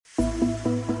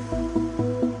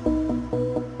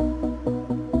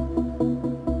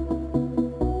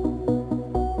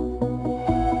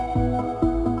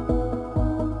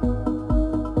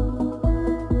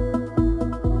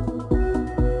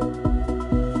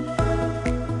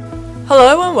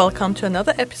Hello and welcome to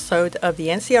another episode of the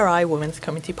NCRI Women's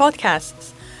Committee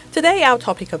podcasts. Today our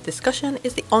topic of discussion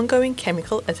is the ongoing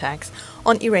chemical attacks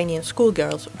on Iranian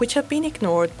schoolgirls, which have been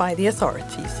ignored by the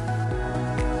authorities.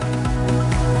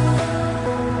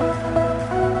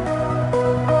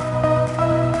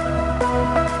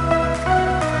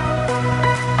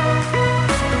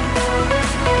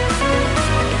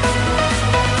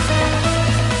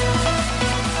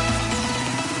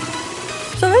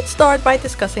 So let's start by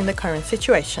discussing the current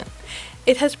situation.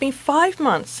 It has been 5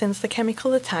 months since the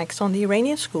chemical attacks on the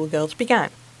Iranian schoolgirls began.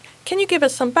 Can you give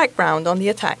us some background on the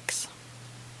attacks?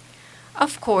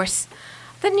 Of course.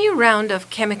 The new round of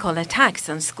chemical attacks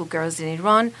on schoolgirls in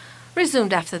Iran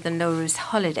resumed after the Nowruz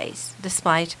holidays,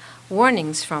 despite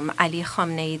warnings from Ali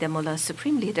Khamenei, the Mullah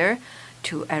Supreme Leader,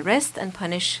 to arrest and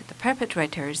punish the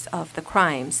perpetrators of the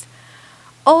crimes.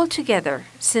 Altogether,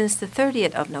 since the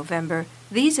 30th of November,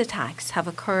 these attacks have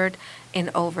occurred in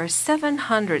over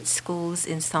 700 schools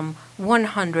in some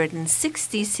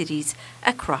 160 cities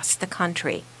across the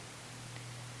country.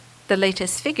 The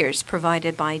latest figures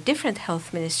provided by different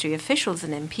health ministry officials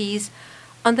and MPs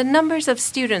on the numbers of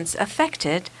students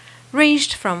affected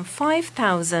ranged from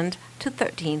 5,000 to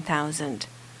 13,000.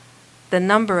 The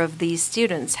number of these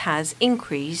students has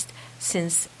increased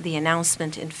since the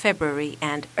announcement in February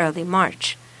and early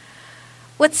March.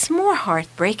 What's more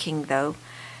heartbreaking, though,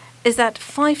 is that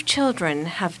 5 children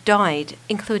have died,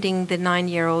 including the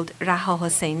 9-year-old Raha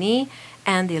Hosseini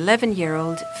and the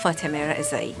 11-year-old Fatemeh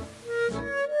Rezai.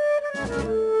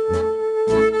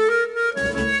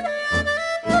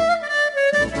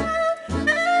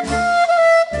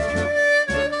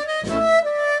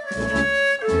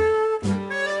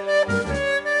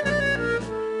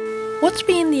 What's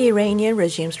been the Iranian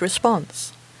regime's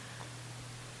response?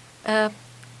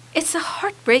 It's a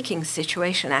heartbreaking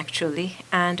situation, actually,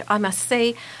 and I must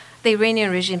say the Iranian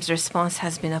regime's response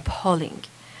has been appalling.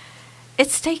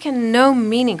 It's taken no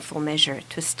meaningful measure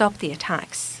to stop the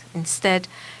attacks. Instead,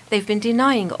 they've been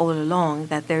denying all along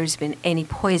that there's been any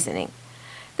poisoning.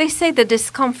 They say the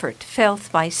discomfort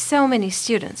felt by so many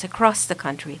students across the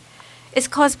country is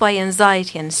caused by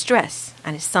anxiety and stress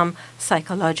and is some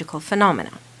psychological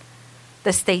phenomenon.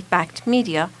 The state-backed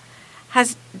media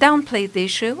has downplayed the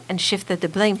issue and shifted the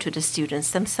blame to the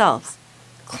students themselves,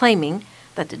 claiming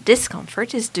that the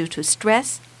discomfort is due to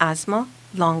stress, asthma,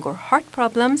 lung or heart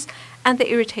problems, and the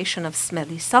irritation of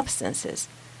smelly substances.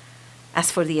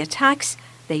 As for the attacks,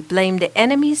 they blame the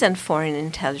enemies and foreign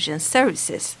intelligence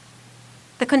services.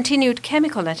 The continued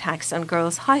chemical attacks on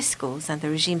girls' high schools and the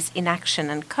regime's inaction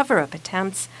and cover-up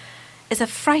attempts is a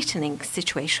frightening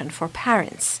situation for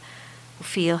parents who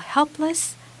feel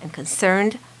helpless and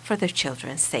concerned for their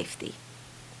children's safety.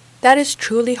 That is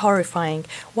truly horrifying.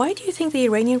 Why do you think the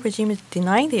Iranian regime is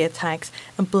denying the attacks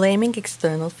and blaming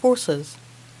external forces?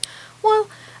 Well,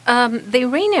 the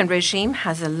Iranian regime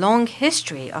has a long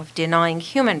history of denying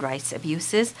human rights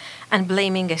abuses and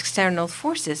blaming external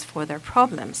forces for their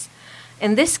problems.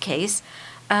 In this case,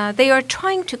 they are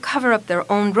trying to cover up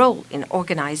their own role in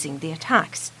organizing the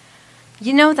attacks.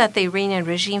 You know that the Iranian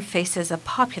regime faces a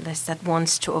populace that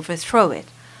wants to overthrow it.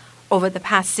 Over the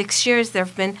past 6 years, there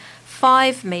have been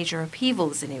 5 major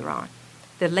upheavals in Iran,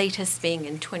 the latest being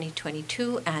in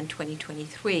 2022 and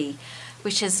 2023,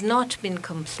 which has not been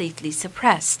completely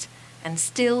suppressed. And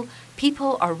still,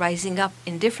 people are rising up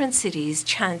in different cities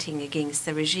chanting against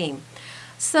the regime.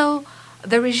 So,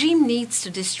 the regime needs to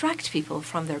distract people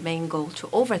from their main goal to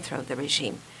overthrow the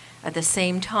regime. At the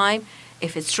same time,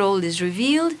 if its role is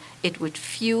revealed, it would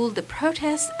fuel the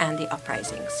protests and the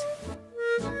uprisings.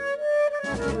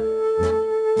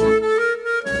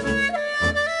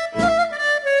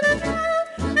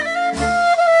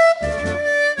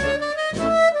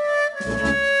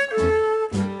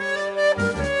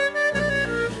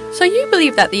 So you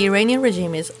believe that the Iranian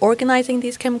regime is organizing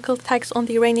these chemical attacks on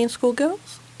the Iranian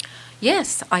schoolgirls?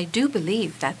 Yes, I do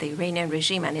believe that the Iranian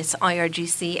regime and its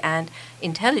IRGC and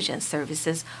intelligence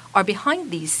services are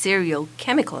behind these serial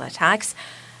chemical attacks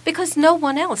because no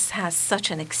one else has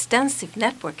such an extensive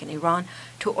network in Iran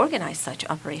to organize such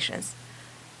operations.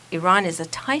 Iran is a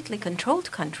tightly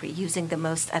controlled country using the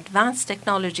most advanced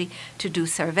technology to do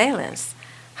surveillance.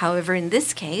 However, in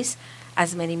this case,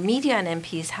 as many media and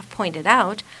MPs have pointed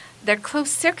out, their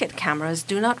closed-circuit cameras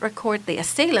do not record the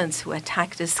assailants who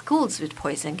attacked the schools with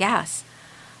poison gas.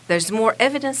 There's more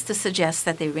evidence to suggest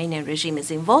that the Iranian regime is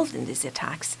involved in these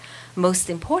attacks. Most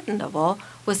important of all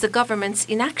was the government's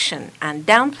inaction and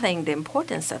downplaying the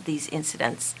importance of these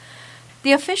incidents.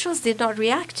 The officials did not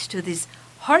react to these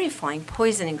horrifying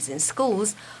poisonings in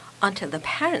schools until the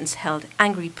parents held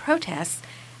angry protests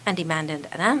and demanded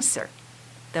an answer.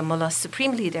 the Mullah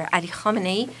Supreme Leader Ali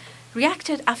Khamenei,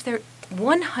 reacted after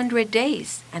 100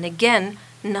 days, and again,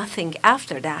 nothing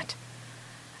after that.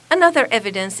 Another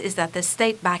evidence is that the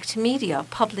state-backed media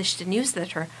published a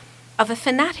newsletter of a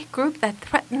fanatic group that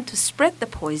threatened to spread the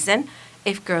poison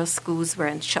if girls' schools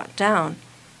weren't shut down.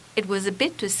 It was a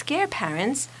bit to scare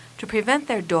parents to prevent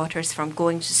their daughters from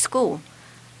going to school,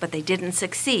 but they didn't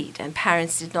succeed, and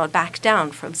parents did not back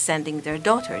down from sending their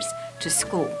daughters to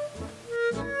school.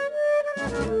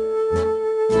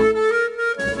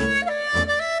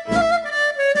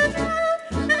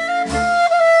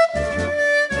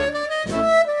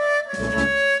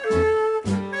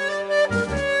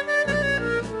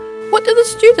 What do the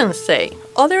students say?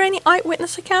 Are there any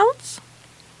eyewitness accounts?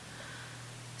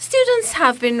 Students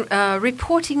have been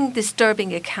reporting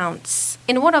disturbing accounts.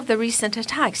 In one of the recent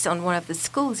attacks on one of the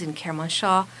schools in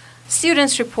Kermanshah,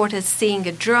 students reported seeing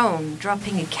a drone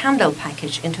dropping a candle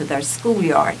package into their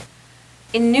schoolyard.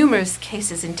 In numerous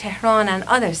cases in Tehran and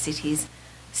other cities,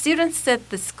 students said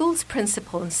the school's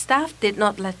principal and staff did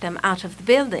not let them out of the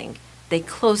building. They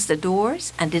closed the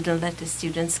doors and didn't let the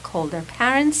students call their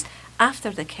parents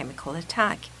after the chemical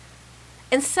attack.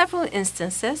 In several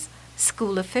instances,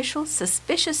 school officials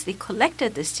suspiciously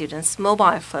collected the students'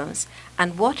 mobile phones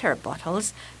and water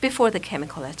bottles before the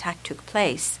chemical attack took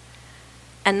place.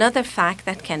 Another fact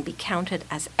that can be counted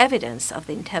as evidence of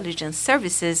the intelligence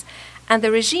services and the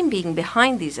regime being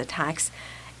behind these attacks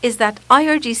is that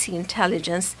IRGC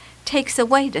intelligence takes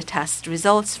away the test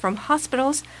results from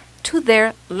hospitals to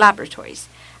their laboratories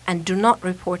and do not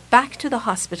report back to the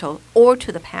hospital or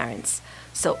to the parents.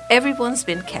 So everyone's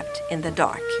been kept in the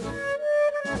dark.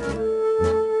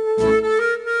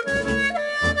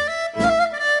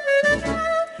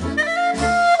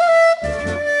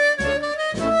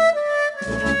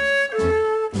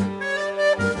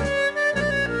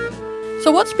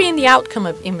 So what's been the outcome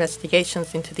of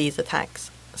investigations into these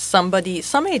attacks? Some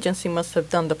agency must have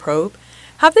done the probe.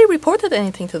 Have they reported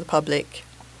anything to the public?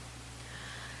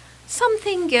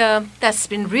 Something that's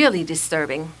been really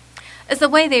disturbing is the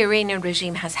way the Iranian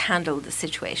regime has handled the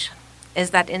situation. Is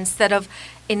that instead of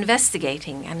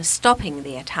investigating and stopping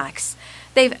the attacks,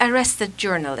 they've arrested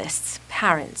journalists,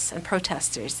 parents, and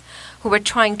protesters who were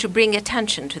trying to bring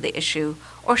attention to the issue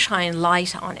or shine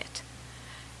light on it.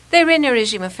 The Iranian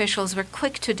regime officials were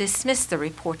quick to dismiss the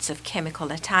reports of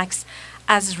chemical attacks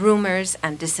as rumors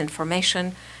and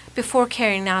disinformation before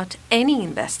carrying out any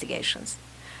investigations.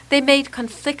 They made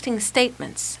conflicting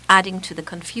statements, adding to the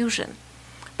confusion.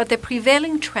 But the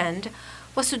prevailing trend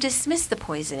was to dismiss the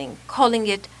poisoning, calling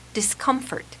it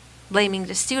discomfort, blaming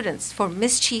the students for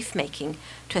mischief-making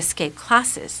to escape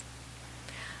classes.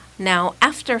 Now,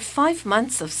 after 5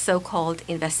 months of so-called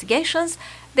investigations,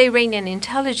 the Iranian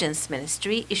Intelligence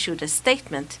Ministry issued a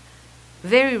statement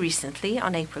very recently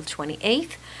on April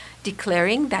 28th,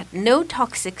 declaring that no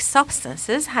toxic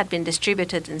substances had been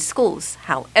distributed in schools.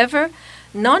 However,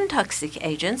 non-toxic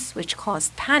agents, which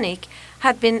caused panic,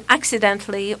 had been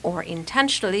accidentally or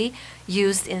intentionally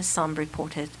used in some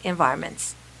reported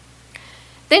environments.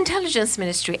 The Intelligence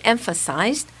Ministry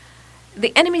emphasized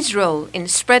the enemy's role in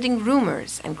spreading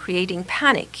rumors and creating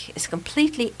panic is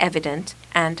completely evident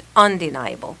and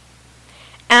undeniable.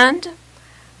 And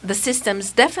the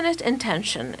system's definite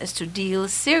intention is to deal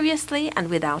seriously and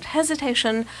without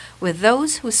hesitation with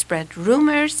those who spread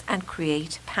rumors and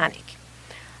create panic.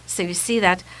 So you see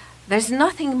that there's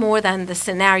nothing more than the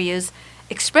scenarios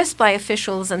expressed by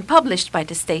officials and published by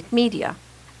the state media.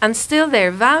 And still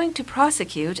they're vowing to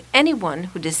prosecute anyone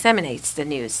who disseminates the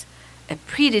news, a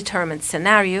predetermined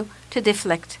scenario to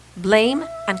deflect blame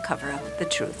and cover up the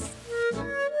truth.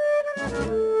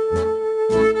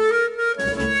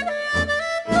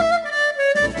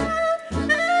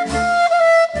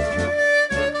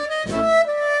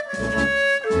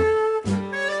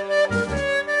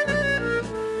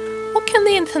 What can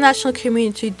the international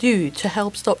community do to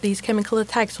help stop these chemical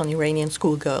attacks on Iranian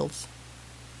schoolgirls?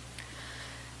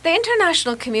 The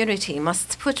international community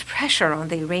must put pressure on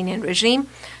the Iranian regime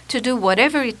to do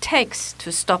whatever it takes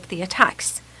to stop the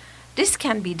attacks. This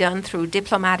can be done through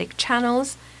diplomatic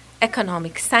channels,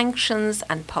 economic sanctions,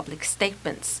 and public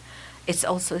statements. It's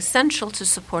also essential to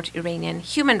support Iranian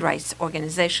human rights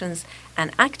organizations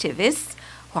and activists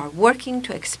who are working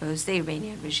to expose the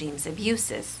Iranian regime's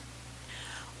abuses.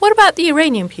 What about the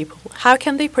Iranian people? How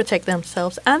can they protect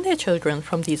themselves and their children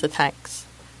from these attacks?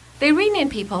 The Iranian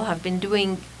people have been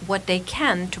doing what they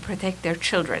can to protect their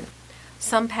children.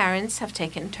 Some parents have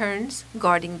taken turns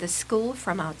guarding the school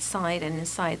from outside and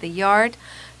inside the yard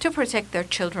to protect their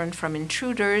children from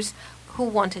intruders who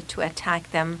wanted to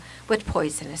attack them with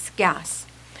poisonous gas.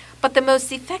 But the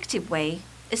most effective way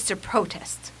is to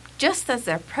protest, just as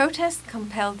their protests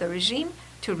compelled the regime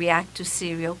to react to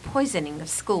serial poisoning of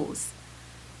schools.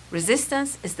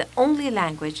 Resistance is the only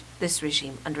language this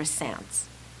regime understands.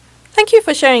 Thank you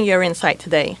for sharing your insight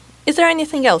today. Is there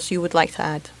anything else you would like to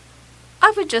add?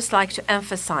 I would just like to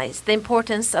emphasize the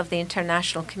importance of the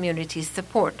international community's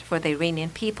support for the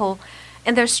Iranian people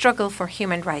in their struggle for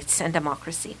human rights and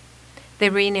democracy. The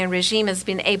Iranian regime has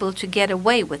been able to get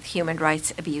away with human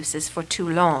rights abuses for too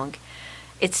long.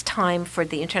 It's time for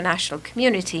the international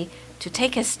community to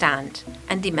take a stand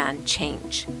and demand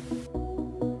change.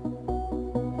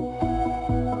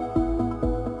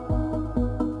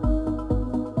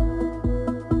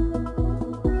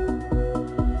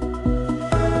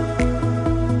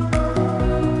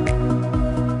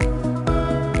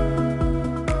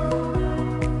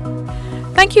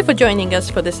 Thank you for joining us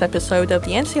for this episode of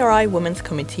the NCRI Women's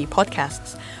Committee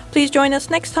podcasts. Please join us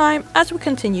next time as we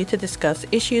continue to discuss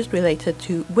issues related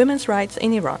to women's rights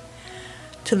in Iran.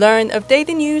 To learn of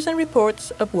daily news and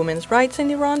reports of women's rights in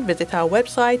Iran, visit our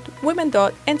website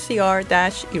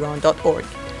women.ncr-iran.org.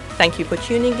 Thank you for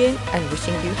tuning in and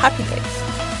wishing you happy days.